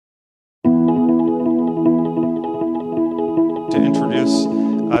to introduce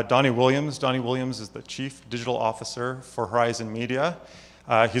Donnie Williams. Donnie Williams is the Chief Digital Officer for Horizon Media.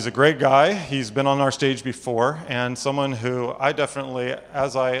 He's a great guy. He's been on our stage before, and someone who I definitely,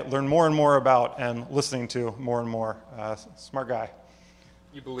 as I learn more and more about, am listening to more and more. Smart guy.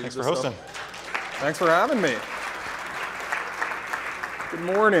 You believe Thanks for hosting. Thanks for having me. Good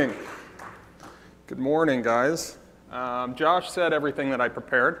morning. Good morning, guys. Josh said everything that I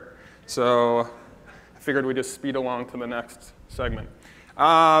prepared, so I figured we'd just speed along to the next segment.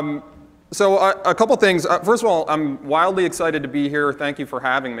 So a couple things. First of all, I'm wildly excited to be here. Thank you for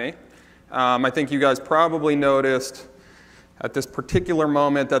having me. I think you guys probably noticed at this particular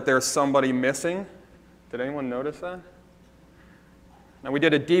moment that there's somebody missing. Did anyone notice that? Now, we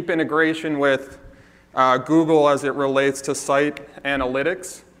did a deep integration with Google as it relates to site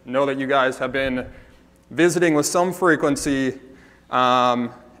analytics. Know that you guys have been visiting with some frequency,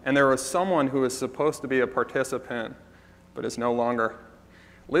 and there was someone who was supposed to be a participant, but is no longer.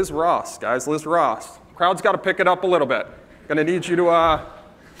 Liz Ross, guys, Liz Ross. Crowd's got to pick it up a little bit. Gonna need you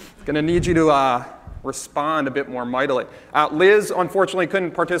to respond a bit more mightily. Liz, unfortunately,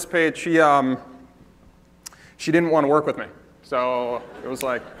 couldn't participate. She didn't want to work with me, so it was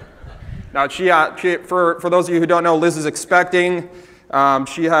like. Now, for those of you who don't know, Liz is expecting.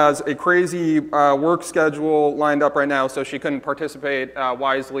 She has a crazy work schedule lined up right now, so she couldn't participate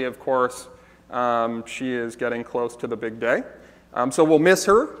wisely, of course. She is getting close to the big day. So we'll miss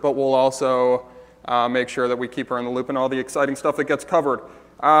her, but we'll also make sure that we keep her in the loop and all the exciting stuff that gets covered.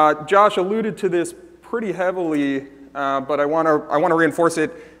 Josh alluded to this pretty heavily, but I want to reinforce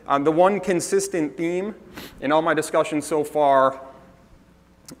it. The one consistent theme in all my discussions so far,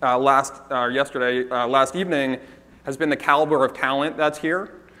 last evening, has been the caliber of talent that's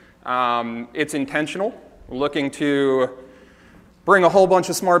here. It's intentional. We're looking to bring a whole bunch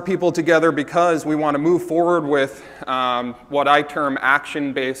of smart people together because we want to move forward with what I term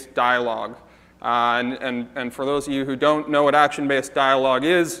action-based dialogue. And for those of you who don't know what action-based dialogue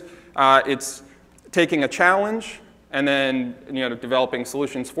is, it's taking a challenge and then developing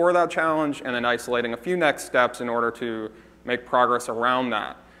solutions for that challenge and then isolating a few next steps in order to make progress around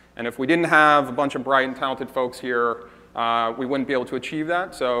that. And if we didn't have a bunch of bright and talented folks here, we wouldn't be able to achieve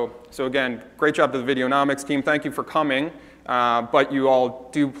that. So again, great job to the Videonomics team. Thank you for coming. But you all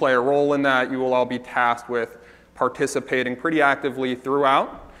do play a role in that. You will all be tasked with participating pretty actively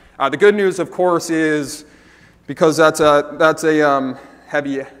throughout. The good news, of course, is because that's a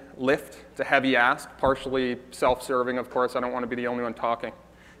heavy lift, it's a heavy ask, partially self-serving, of course. I don't want to be the only one talking.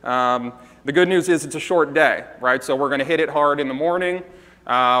 The good news is it's a short day, right? So we're going to hit it hard in the morning.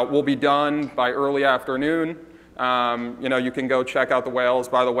 We'll be done by early afternoon. You can go check out the whales.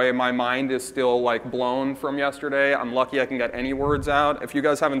 By the way, my mind is still like blown from yesterday. I'm lucky I can get any words out. If you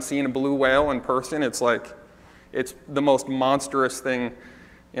guys haven't seen a blue whale in person, it's the most monstrous thing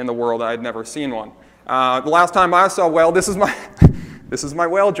in the world. I'd never seen one. The last time I saw a whale, this is my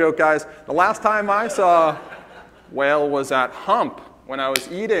whale joke, guys. The last time I saw whale was at Hump when I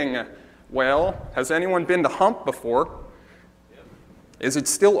was eating whale. Has anyone been to Hump before? Is it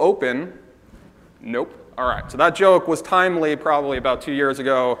still open? Nope. All right, so that joke was timely probably about 2 years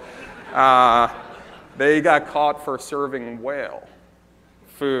ago. They got caught for serving whale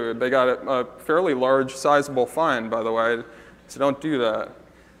food. They got a fairly large, sizable fine, by the way, so don't do that.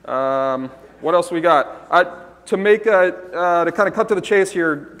 What else we got? To kind of cut to the chase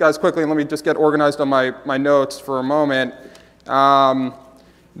here, guys, quickly, and let me just get organized on my notes for a moment.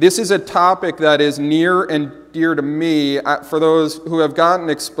 This is a topic that is near and dear to me. For those who have gotten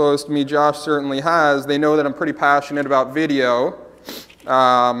exposed to me, Josh certainly has, they know that I'm pretty passionate about video.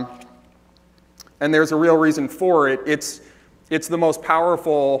 And there's a real reason for it. It's the most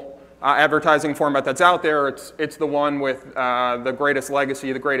powerful advertising format that's out there. It's the one with the greatest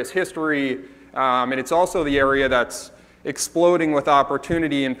legacy, the greatest history. And it's also the area that's exploding with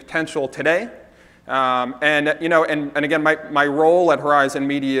opportunity and potential today. And again, my role at Horizon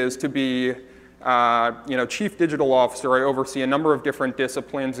Media is to be Chief Digital Officer. I oversee a number of different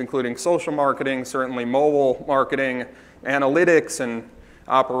disciplines, including social marketing, certainly mobile marketing, analytics, and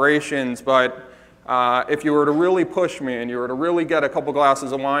operations. But if you were to really push me and you were to really get a couple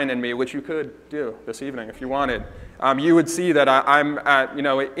glasses of wine in me, which you could do this evening if you wanted, you would see that I'm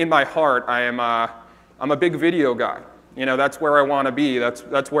in my heart, I'm a big video guy. That's where I want to be.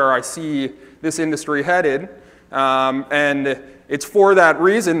 That's where I see this industry headed, and it's for that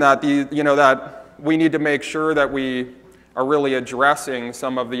reason that that we need to make sure that we are really addressing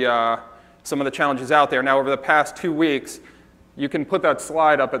some of the challenges out there. Now, over the past 2 weeks, you can put that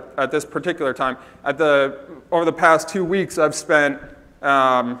slide up at this particular time. Over the past 2 weeks, I've spent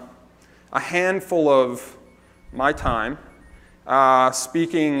a handful of my time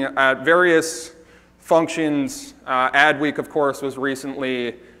speaking at various functions. Adweek, of course, was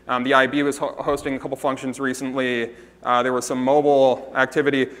recently. The IB was hosting a couple functions recently. There was some mobile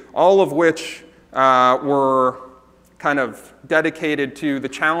activity, all of which were kind of dedicated to the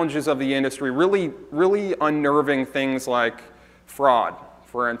challenges of the industry, really unnerving things like fraud,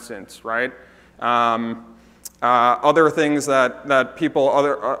 for instance, right? Other things that people,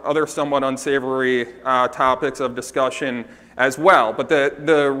 other somewhat unsavory topics of discussion as well. But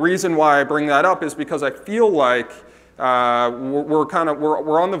the reason why I bring that up is because I feel like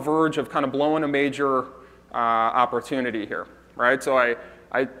we're on the verge of kind of blowing a major opportunity here, right? So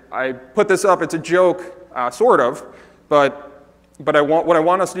I put this up. It's a joke, sort of, but what I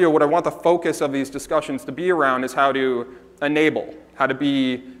want us to do, what I want the focus of these discussions to be around is how to enable, how to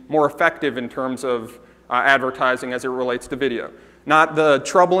be more effective in terms of advertising as it relates to video. Not the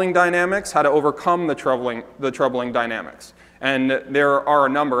troubling dynamics, how to overcome the troubling dynamics. And there are a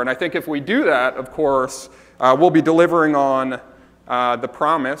number. And I think if we do that, of course, we'll be delivering on the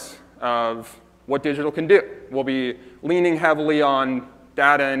promise of what digital can do. We'll be leaning heavily on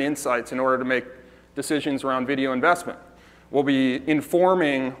data and insights in order to make decisions around video investment. We'll be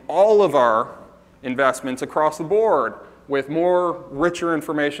informing all of our investments across the board with more richer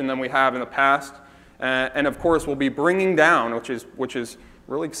information than we have in the past. And of course, we'll be bringing down, which is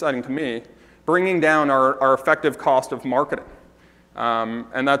really exciting to me, bringing down our effective cost of marketing.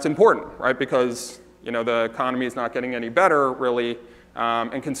 And that's important, right? Because the economy is not getting any better, really,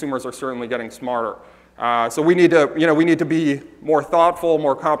 and consumers are certainly getting smarter. So we need to be more thoughtful,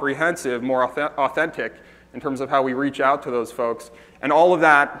 more comprehensive, more authentic in terms of how we reach out to those folks. And all of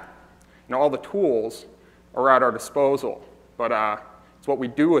that, all the tools are at our disposal. But it's what we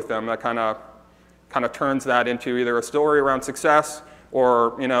do with them that kind of turns that into either a story around success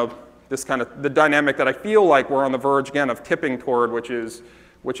or this kind of the dynamic that I feel like we're on the verge again of tipping toward, which is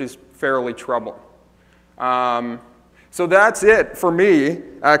fairly troubling. So that's it for me.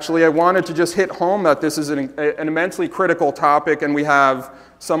 Actually, I wanted to just hit home that this is an immensely critical topic, and we have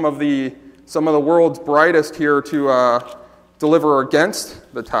some of the world's brightest here to deliver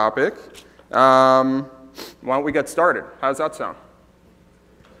against the topic. Why don't we get started? How does that sound?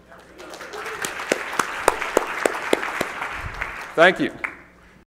 Thank you.